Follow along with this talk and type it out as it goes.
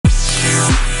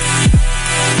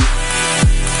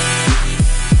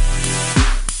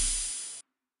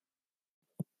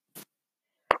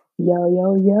Yo,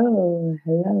 yo, yo.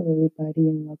 Hello, everybody,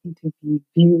 and welcome to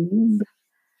Views.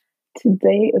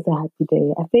 Today is a happy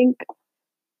day. I think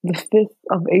the 5th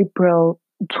of April,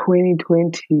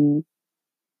 2020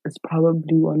 is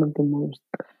probably one of the most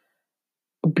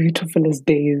beautifulest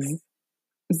days.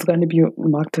 It's going to be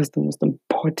marked as the most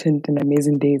important and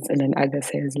amazing days in an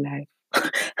Agassi's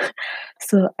life.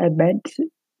 So I bet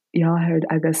y'all heard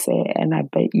Agassi, and I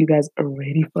bet you guys are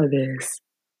ready for this.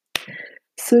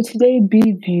 So today,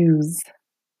 B Views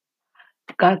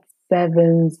got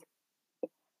Seven's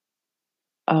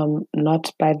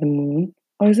Not by the Moon.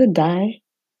 Or is it Die?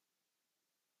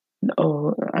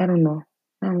 Oh, I don't know.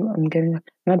 I'm getting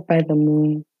Not by the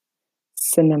Moon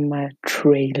cinema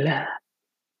trailer.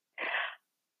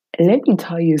 Let me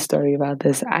tell you a story about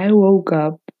this. I woke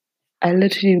up, I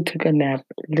literally took a nap,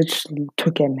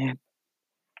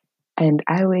 and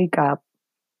I wake up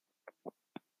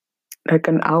like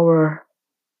an hour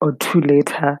or two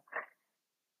later,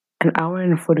 an hour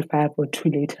and 45 or two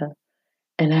later,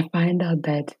 and I find out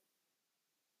that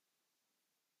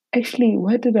actually,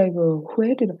 where did I go?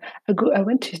 Where did I go? I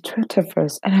went to Twitter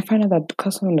first, and I found out that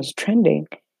Cosmo was trending.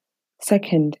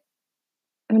 Second,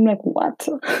 and I'm like, what?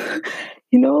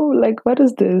 Like, what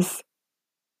is this?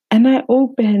 And I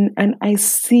open and I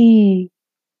see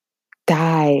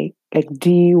dye, like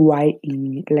dye,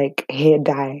 like hair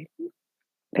dye.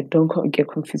 Like, get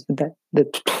confused with that, the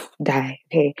dye,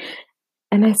 okay?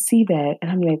 And I see that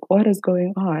and I'm like, what is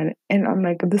going on? And I'm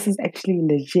like, this is actually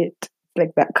legit.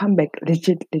 Like that comeback,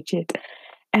 legit, legit.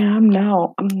 And I'm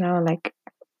now like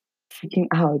freaking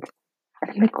out.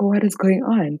 I'm like, what is going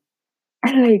on?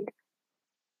 And like,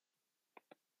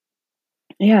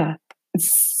 yeah,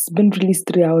 it's been released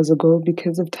 3 hours ago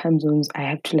because of time zones. I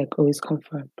have to like always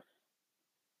confirm.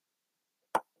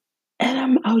 And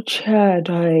I'm out here,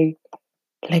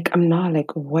 like I'm now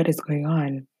like, what is going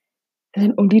on? And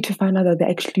then only to find out that they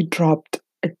actually dropped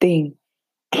a thing.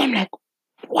 And I'm like,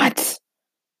 what?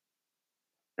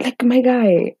 Like my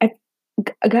guy,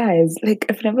 guys, like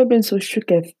I've never been so shook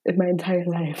in my entire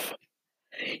life.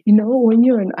 When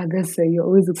you're in Augusta, you're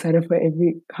always excited for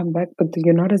every comeback, but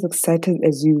you're not as excited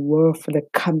as you were for the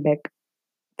comeback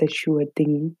that you were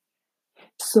thinking.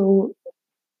 So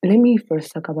let me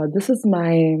first talk about this. Is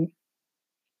my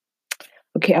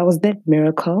okay. I was there.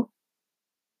 Miracle.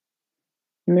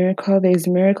 There's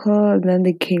Miracle, and then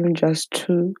they came just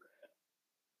two.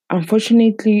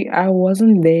 Unfortunately, I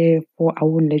wasn't there for I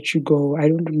Won't Let You Go. I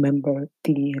don't remember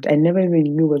the I never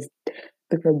even knew was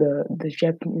the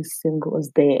Japanese single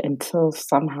was there until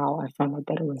somehow I found out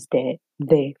that it was there.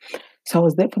 So I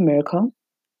was there for Miracle,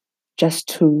 just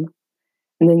two.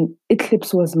 And then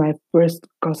Eclipse was my first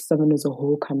Goss 7 as a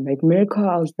whole comeback. Miracle,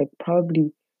 I was like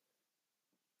probably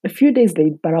a few days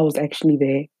late, but I was actually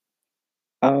there.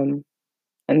 Um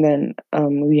and then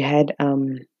we had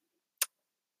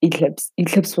Eclipse.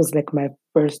 Eclipse was like my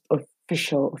first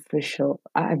official.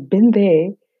 I've been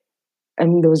there. I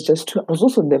mean, there was just two. I was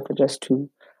also there for just two.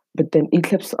 But then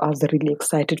Eclipse, I was really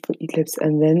excited for Eclipse.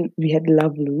 And then we had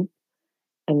Love Loop.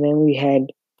 And then we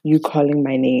had You Calling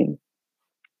My Name.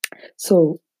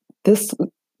 So this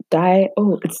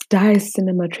it's Die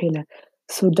cinema trailer.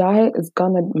 So Die is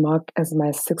gonna mark as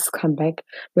my sixth comeback.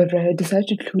 But I decided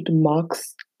to include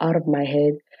marks out of my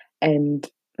head. And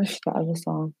what's the other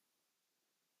song?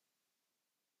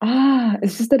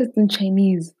 It's just that it's in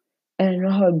Chinese. And I know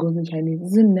how it goes in Chinese.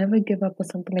 Is it Never Give Up or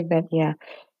something like that? Yeah.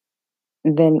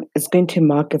 Then it's going to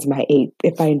mark as my eighth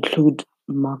if I include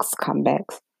Mark's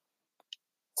comebacks.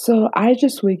 So I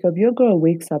just wake up, your girl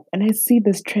wakes up, and I see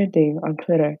this trending on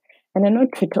Twitter. And I know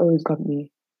Twitter always got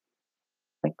me.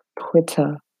 Like,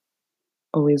 Twitter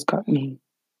always got me,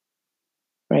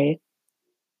 right?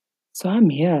 So I'm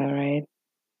here, right?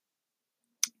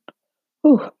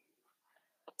 Whew.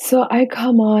 So I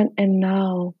come on, and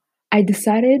now I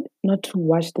decided not to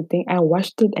watch the thing. I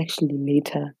watched it actually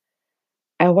later.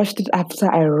 I watched it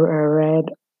after I read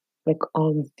like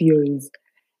all the theories.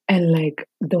 And like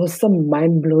there was some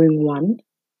mind blowing one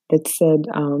that said,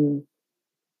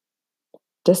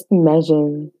 just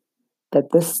imagine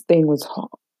that this thing was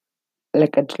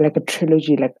like a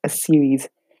trilogy, like a series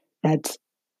that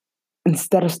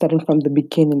instead of starting from the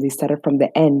beginning, they started from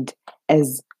the end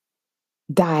as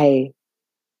die,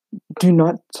 do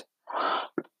not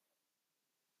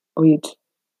wait.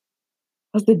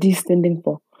 What's the D standing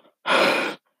for?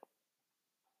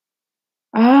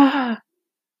 ah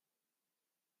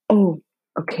oh,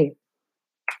 okay.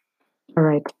 All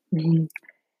right.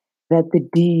 That the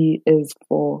D is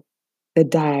for the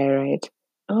die, right?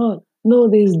 Oh no,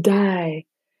 there's die.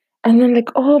 And then like,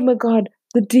 oh my god,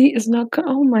 the D is not.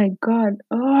 Oh my god.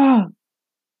 Oh,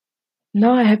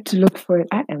 Now I have to look for it.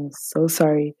 I am so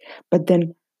sorry. But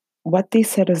then what they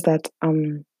said is that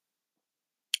oh,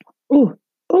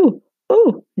 oh,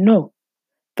 oh, no.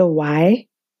 The Y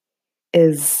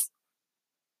is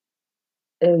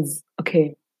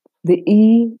okay. The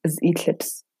E is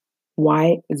eclipse.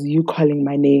 Y is you calling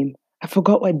my name. I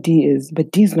forgot what D is,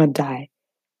 but D is not die.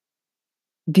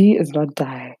 D is not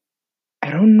die. I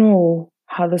don't know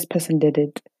how this person did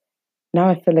it. Now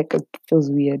I feel like it feels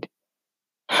weird.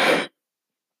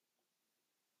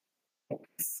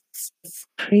 It's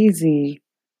crazy.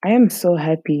 I am so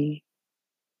happy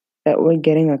that we're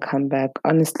getting a comeback,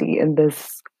 honestly, in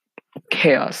this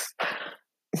chaos.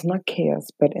 It's not chaos,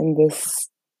 but in this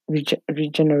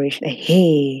regeneration.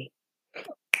 Hey,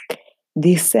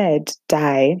 they said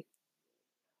die.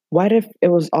 What if it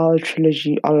was all a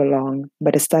trilogy all along,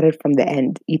 but it started from the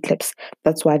end, Eclipse?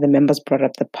 That's why the members brought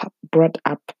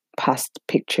up past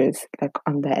pictures, like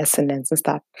on the SNNs and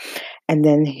stuff. And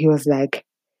then he was like,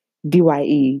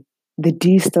 DYE. The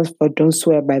D stands for Don't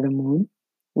Swear by the Moon.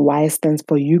 Y stands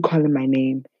for You Calling My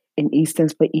Name. And E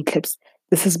stands for Eclipse.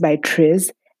 This is by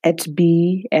Triz at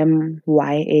BMYAGHAERIE.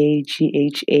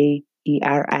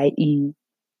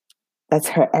 That's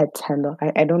her ad handle.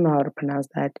 I don't know how to pronounce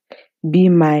that. Be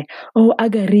my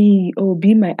Agari. Oh,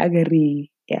 be my Agari.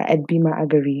 Yeah, at be my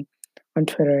Agari on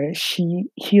Twitter.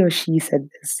 He or she said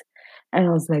this. And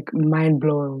I was like mind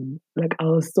blown. Like I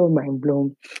was so mind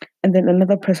blown. And then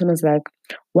another person was like,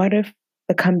 what if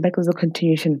the comeback was a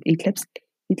continuation of Eclipse?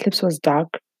 Eclipse was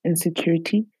dark,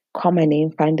 insecurity, call my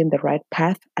name, finding the right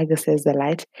path. I guess there's the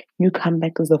light. New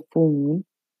comeback is a full moon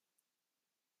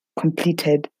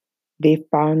completed, they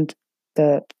found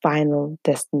the final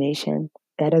destination.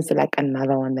 That is like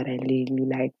another one that I really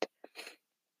liked.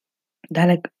 There are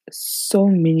like so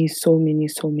many, so many,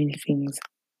 so many things.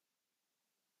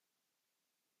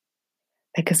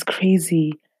 Like it's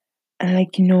crazy. And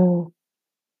like,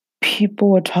 people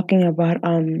were talking about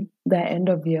the end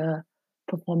of year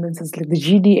performances, like the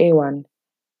GDA one.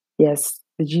 Yes,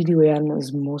 the GDA one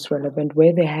was most relevant,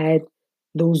 where they had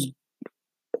those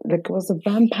like it was a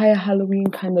vampire Halloween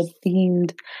kind of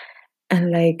themed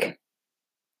and like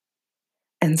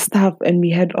and stuff. And we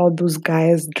had all those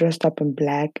guys dressed up in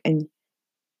black and,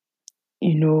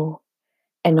 you know,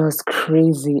 and it was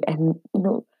crazy. And,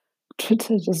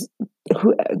 Twitter just,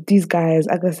 these guys,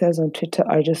 like I says on Twitter,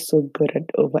 are just so good at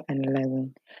over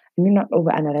analyzing. I mean, not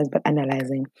over analyze, but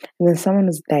analyzing. And then someone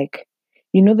is like,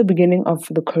 the beginning of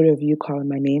the choreo of You Call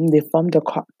My Name, they formed a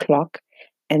clock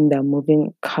and they're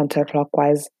moving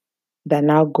counterclockwise. They're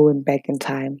now going back in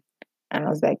time. And I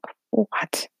was like,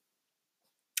 what?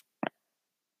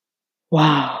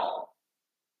 Wow.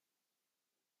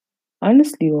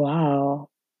 Honestly, wow.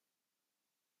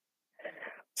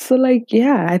 So like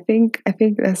yeah, I think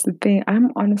that's the thing. I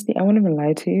won't even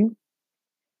lie to you.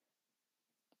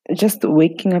 Just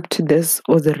waking up to this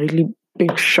was a really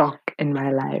big shock in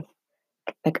my life.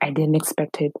 Like I didn't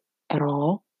expect it at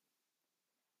all.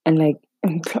 And like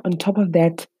on top of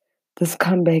that, this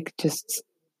comeback just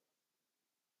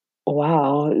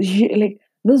wow. Like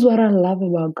this is what I love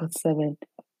about GOT7.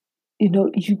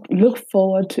 You look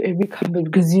forward to every comeback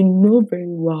because you know very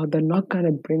well they're not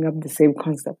gonna bring up the same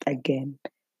concept again.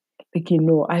 Like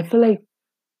I feel like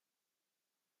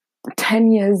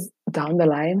 10 years down the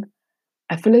line,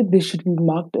 I feel like they should be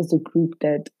marked as a group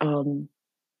that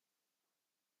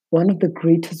one of the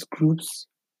greatest groups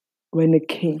when it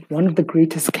came, one of the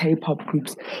greatest K-pop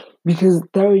groups, because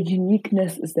their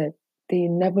uniqueness is that they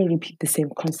never repeat the same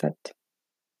concept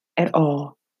at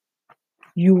all.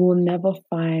 You will never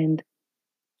find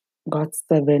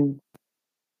GOT7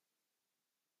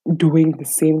 doing the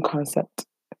same concept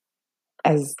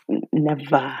as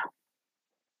never.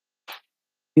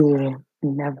 You will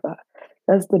never.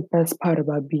 That's the best part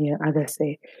about being an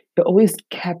Agase. You're always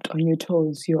kept on your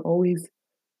toes. You're always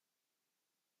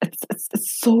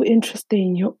it's so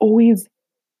interesting. You're always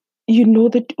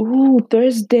that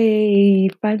Thursday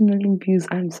 5 million views.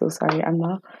 I'm so sorry. I'm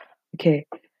not okay.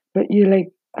 But you're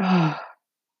like, I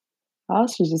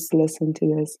should just listen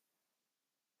to this.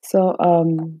 So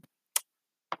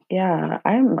yeah,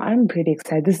 I'm pretty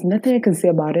excited. There's nothing I can say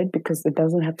about it because it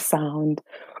doesn't have sound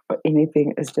or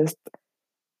anything. It's just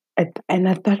and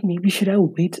I thought maybe should I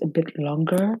wait a bit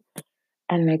longer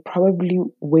and like probably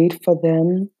wait for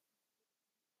them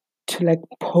to like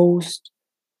post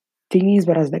thingies,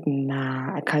 but I was like,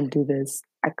 nah, I can't do this.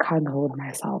 I can't hold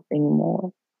myself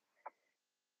anymore.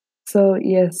 So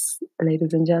yes,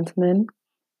 ladies and gentlemen,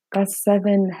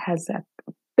 GOT7 has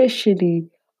officially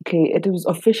it was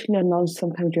officially announced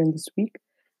sometime during this week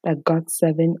that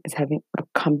GOT7 is having a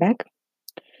comeback.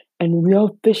 And we're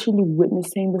officially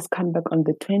witnessing this comeback on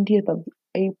the 20th of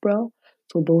April.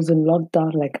 So those in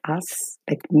lockdown like us,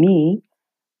 like me,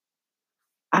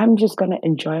 I'm just gonna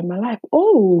enjoy my life.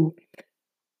 Oh,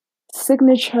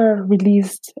 Signature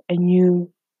released a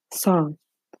new song.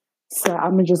 So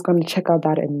I'm just gonna check out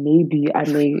that and maybe I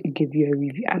may give you a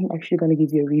review. I'm actually gonna give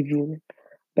you a review.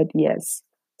 But yes.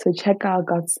 So check out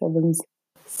GOT7's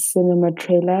cinema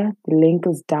trailer. The link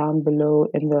is down below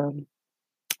in the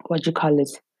what you call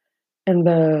it? In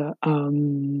the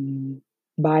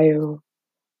bio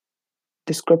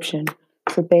description.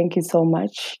 So thank you so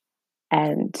much.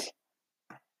 And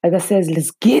like I said,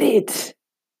 let's get it.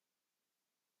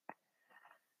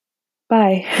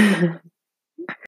 Bye.